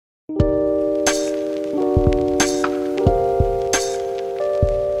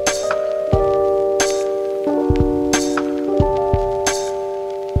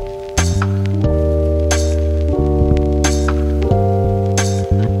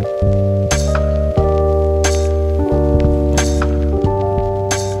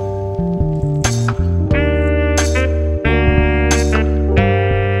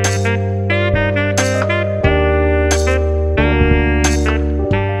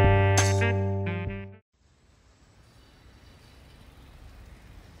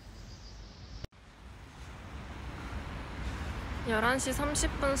(11시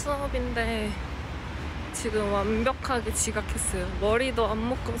 30분) 수업인데 지금 완벽하게 지각했어요. 머리도 안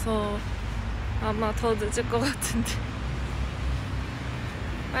묶어서 아마 더 늦을 것 같은데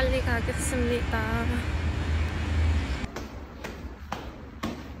빨리 가겠습니다.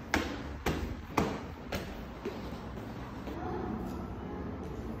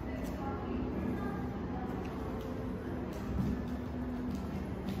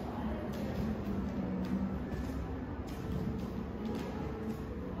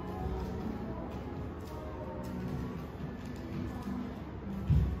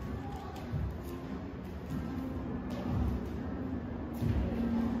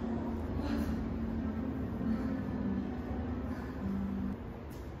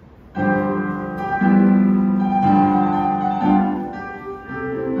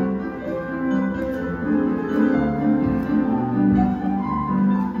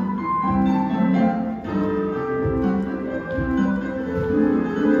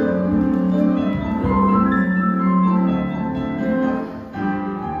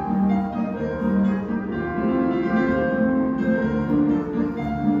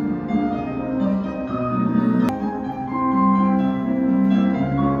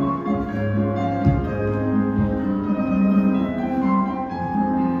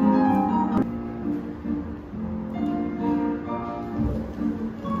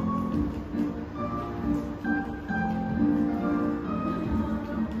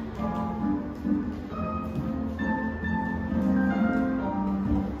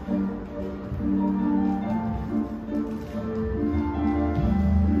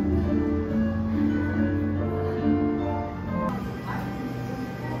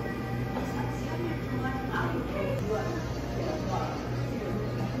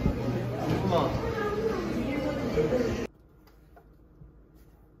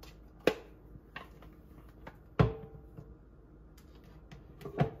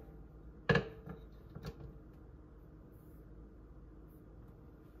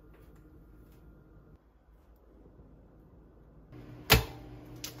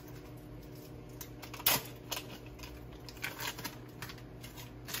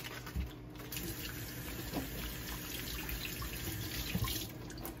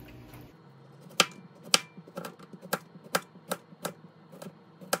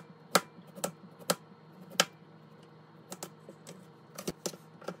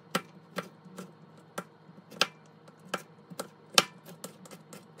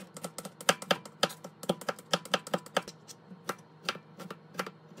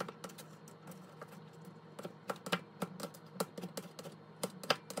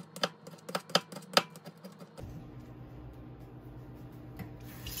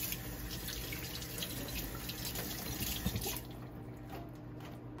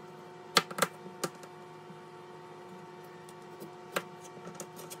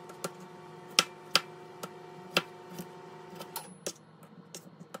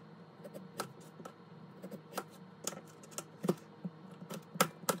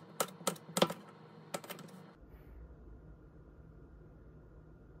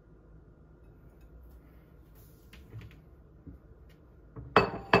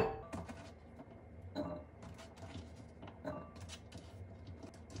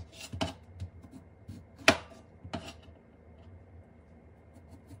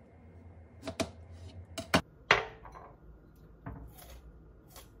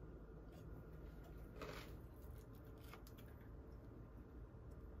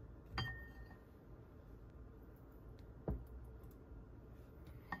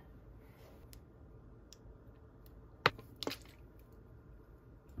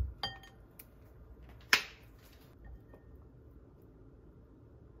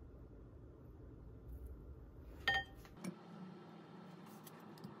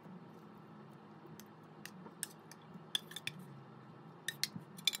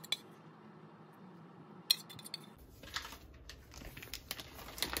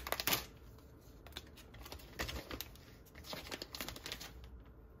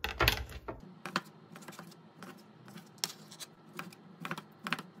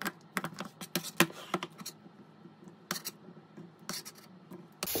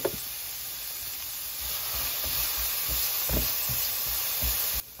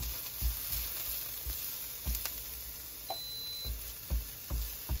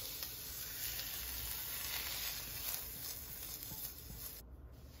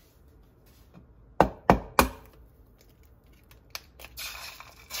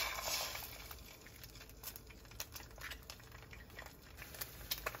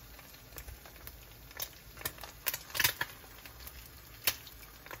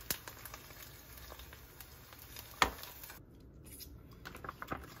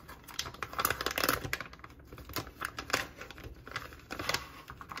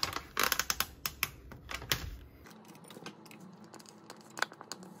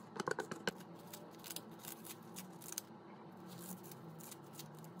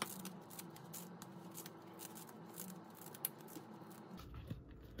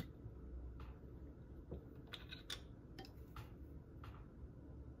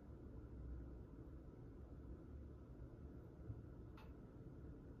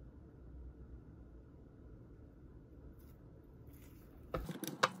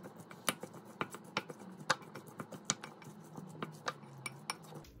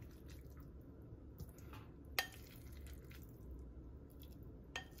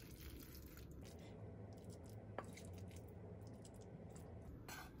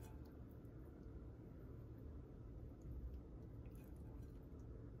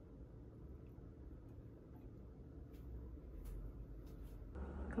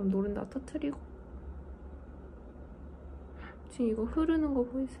 그럼 노른자 터트리고. 지금 이거 흐르는 거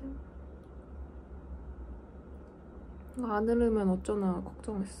보이세요? 이거 안 흐르면 어쩌나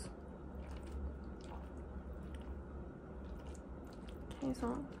걱정했어.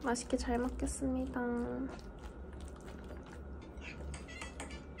 그래서 맛있게 잘 먹겠습니다.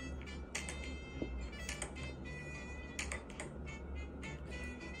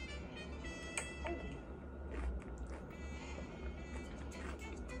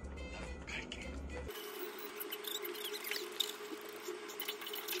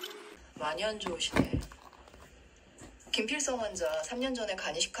 많이 안 좋으시네. 김필성 환자 3년 전에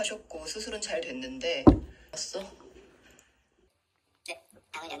간 이식하셨고 수술은 잘 됐는데 왔어? 네,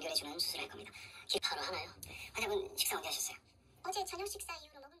 당을 연결해주는 수술을 할 겁니다. 바로 하나요? 환자분 식사 언제 하셨어요? 어제 저녁 식사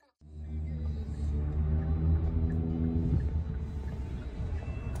이후로 먹은 거.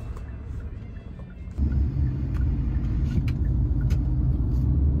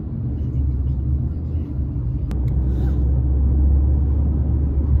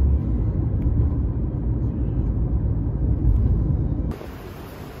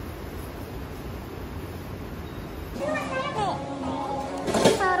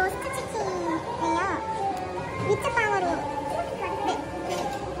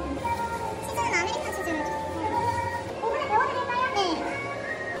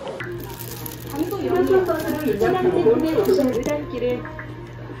 오늘 오신 의단길을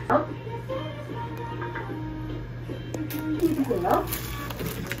해주세요.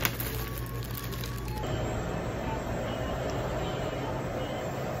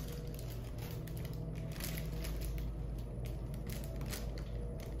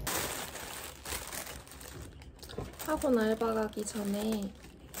 학원 알바 가기 전에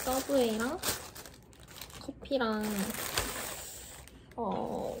서브웨이랑 커피랑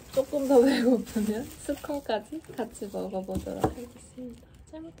조금 더 배고프면 스콘까지 같이 먹어보도록 하겠습니다.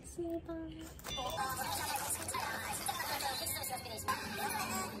 잘 먹겠습니다.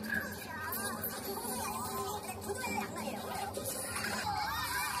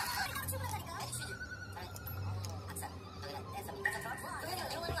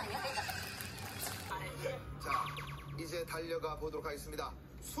 자, 이제 달려가 보도록 하겠습니다.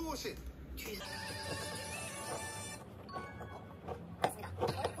 수호신.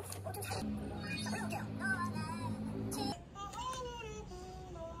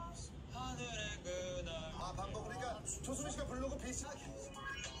 방금 그러니까 조수미 씨가 부르고 비슷하게.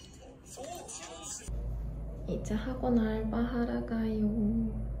 이제 학원 알바 하러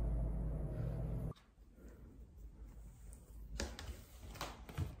가요.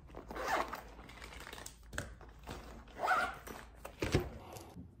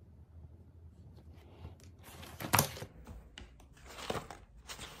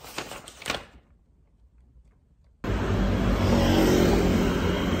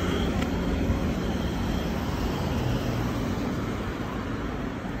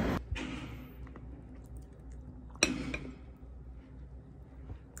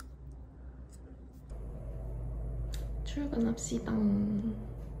 출근합시다.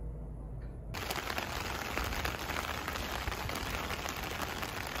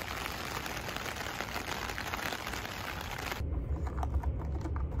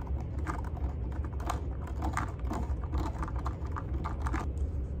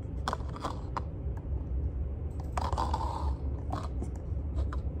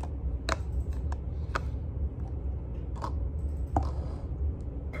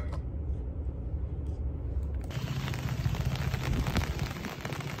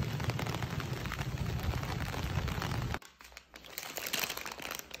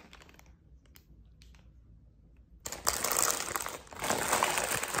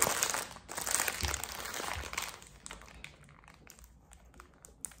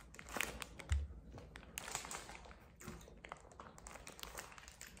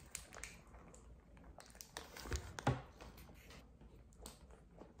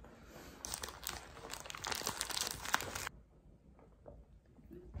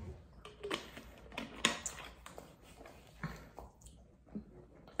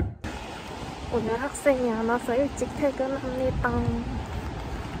 오늘 학생이 안 와서 일찍 퇴근합니다.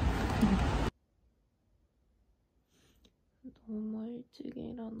 너무 일찍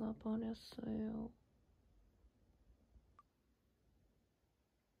일어나 버렸어요.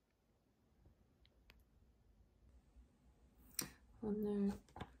 오늘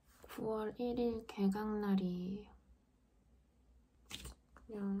 9월 1일 개강날이에요.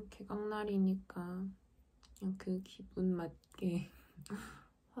 그냥 개강날이니까 그냥 그 기분 맞게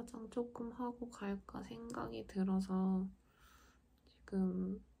화장 조금 하고 갈까 생각이 들어서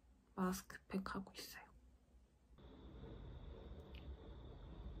지금 마스크팩 하고 있어요.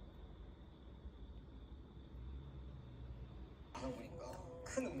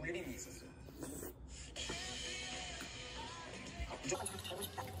 큰 울림이 있었어요. 무조건 저렇게 되고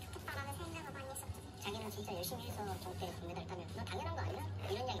싶다. 라는 생각을 많이 했었죠. 자기는 진짜 열심히 해서 정대에 금메달 따면 너 당연한 거 아니야?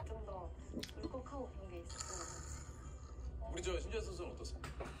 이런 이야기. 좀 더 울컥하고 그런 게 있었고. 우리 저 신재 선수는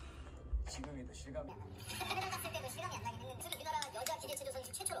어떻습니까? 지금이 더 실감이. 금메달 땄을 때도 실감이 안 나긴 했는데 지금 우리나라 여자 기계체조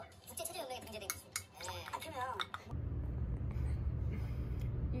선수 최초로 국제체조연맹에 등재되고 있습니다. 그러면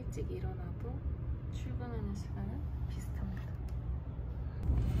일찍 일어나도 출근하는 시간은 비슷합니다.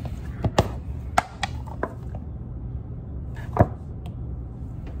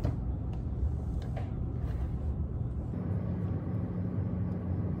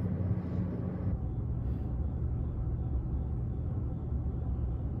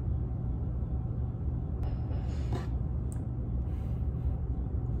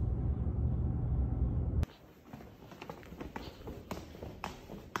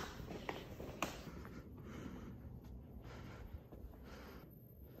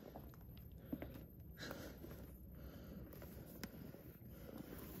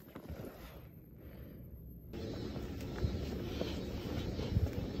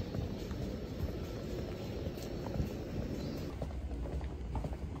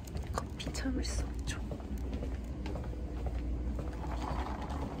 커피 참을 수 없죠.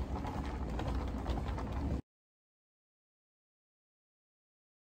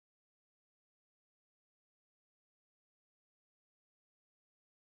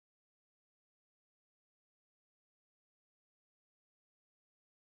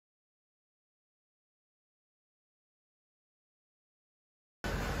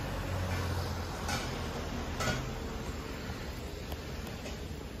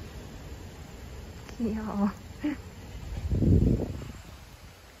 귀여워.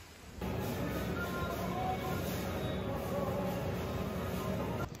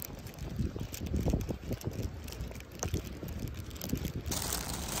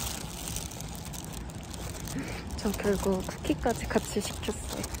 저 결국 쿠키까지 같이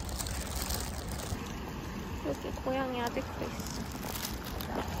시켰어요. 여기 고양이 아직도 있어.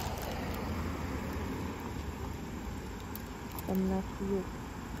 겁나 귀여워.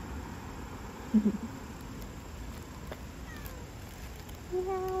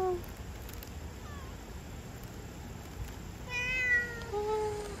 안녕.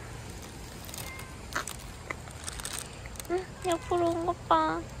 옆으로 온 것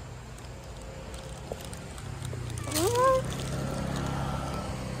봐.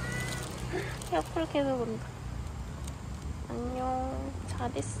 옆으로 계속 온다. 안녕.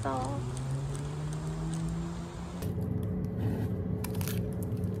 잘 있어.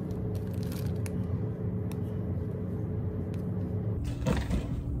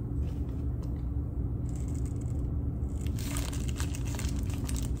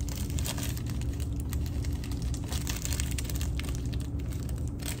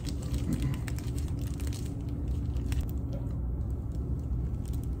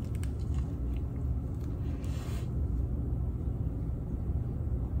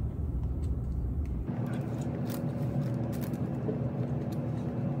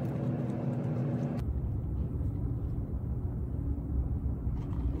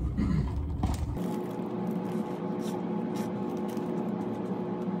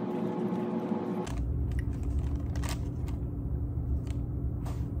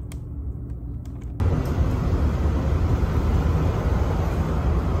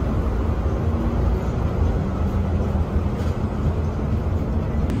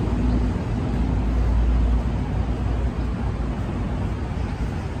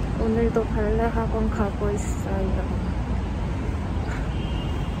 오늘도 발레 학원 가고 있어요.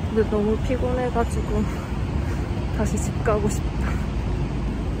 근데 너무 피곤해가지고 다시 집 가고 싶다.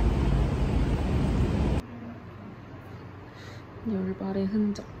 열발의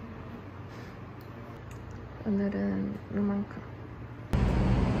흔적. 오늘은 이만큼.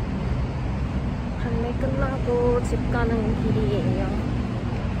 발레 끝나고 집 가는 길이에요.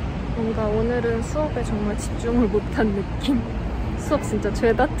 뭔가 오늘은 수업에 정말 집중을 못한 느낌. 수업 진짜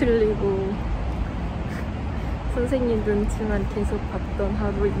죄다 틀리고 선생님 눈치만 계속 봤던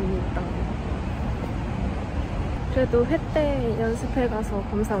하루입니다. 그래도 회 때 연습해 가서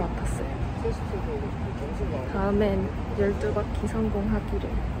검사 맡았어요. 다음엔 12바퀴 성공하기를.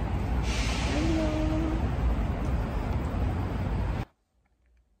 안녕.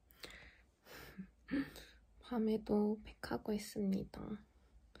 밤에도 팩하고 있습니다.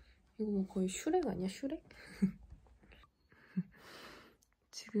 이거 뭐 거의 슈렉 아니야? 슈렉?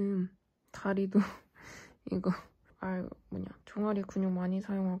 지금 다리도 이거 종아리 근육 많이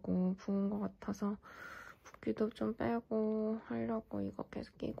사용하고 부은 것 같아서 붓기도 좀 빼고 하려고 이거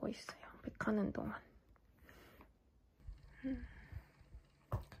계속 끼고 있어요. 팩하는 동안.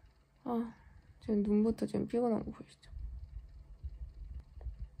 지금 눈부터 지금 피곤한 거 보이시죠?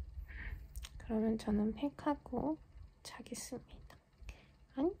 그러면 저는 팩하고 자겠습니다.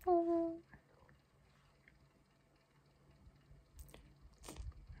 안녕.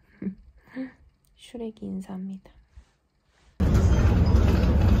 슈렉이 인사합니다.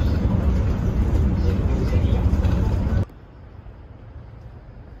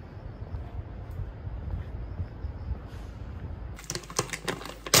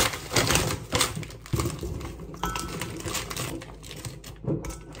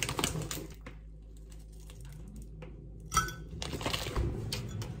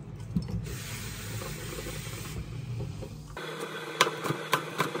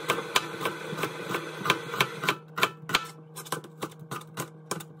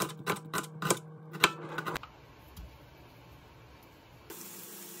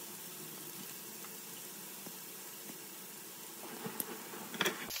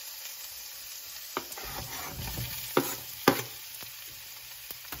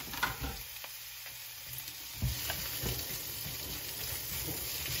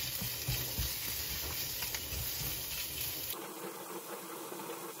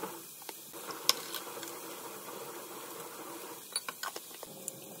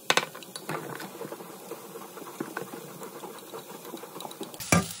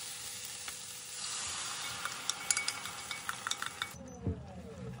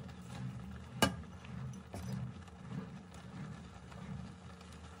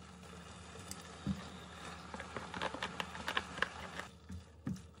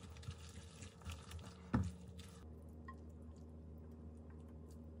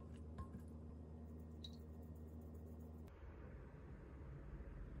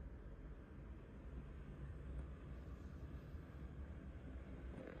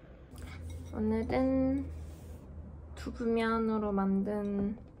 오늘은 두부면으로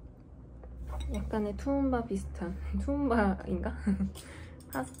만든 약간의 투움바 비슷한 투움바인가?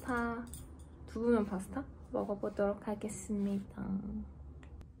 파스타, 두부면 파스타 먹어보도록 하겠습니다.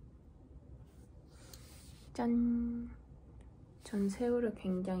 짠! 전 새우를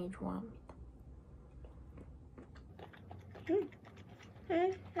굉장히 좋아합니다.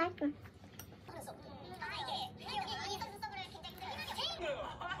 맛있어.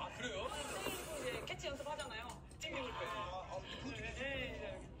 그래요? 이제 캐치 연습하잖아요. 찡찡을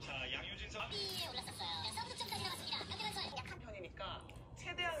때. 자, 양효진 선수. 올랐었어요. 서브 득점까지 나왔습니다. 연결한 약한 편이니까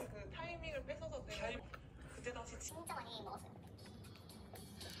최대한 그 타이밍을 뺏어서 그때 다시 진짜 많이 먹었어요.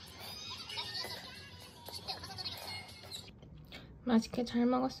 맛있게 잘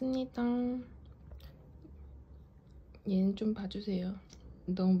먹었습니다. 얘는 좀 봐주세요.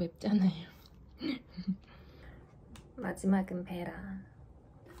 너무 맵잖아요. 마지막은 베라.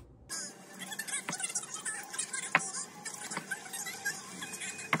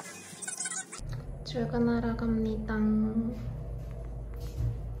 출근하러 갑니다. 안녕.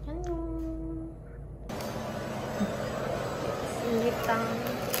 일단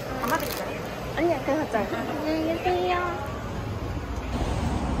담아드릴까요? 아니야, 그냥 갖자. 안녕히 계세요.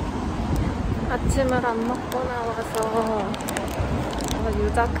 아침을 안 먹고 나와서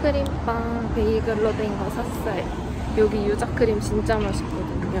유자 크림빵 베이글로 된 거 샀어요. 여기 유자 크림 진짜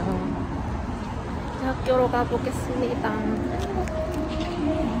맛있거든요. 학교로 가보겠습니다.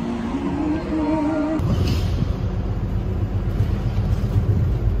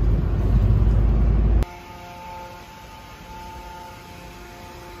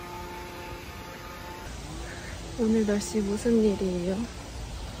 오늘 날씨 무슨 일이에요?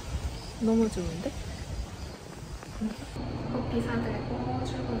 너무 좋은데? 커피 사들고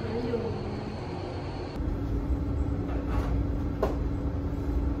출근 완료.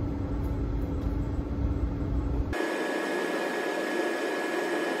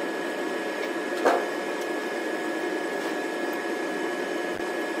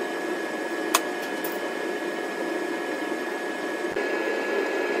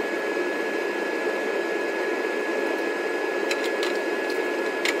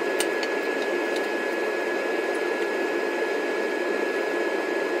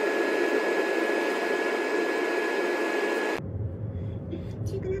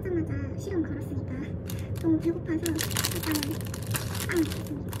 출근하자마자 시험 걸었으니까 너무 배고파서 일단은 빵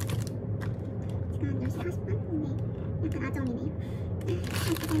먹겠습니다. 지금 10시 40분? 근데 약간 아점이네요.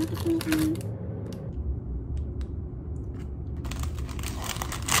 맛있게 잘 먹겠습니다.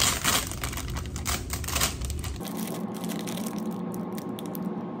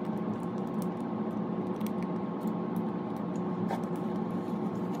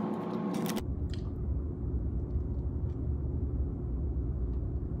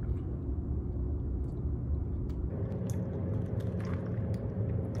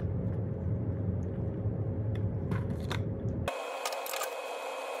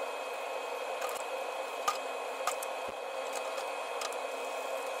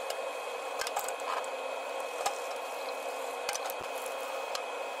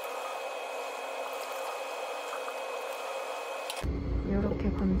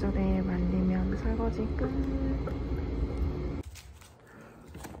 이렇게 건조대에 말리면 설거지 끝.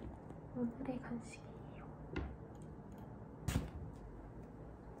 오늘의 간식이에요.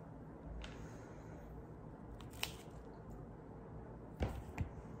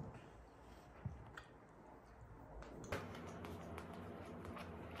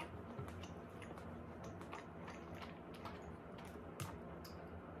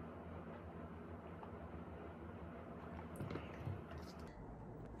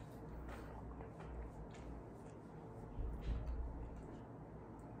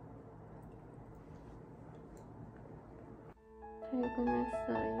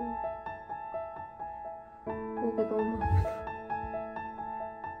 퇴근했어요. 목이 너무 아프다.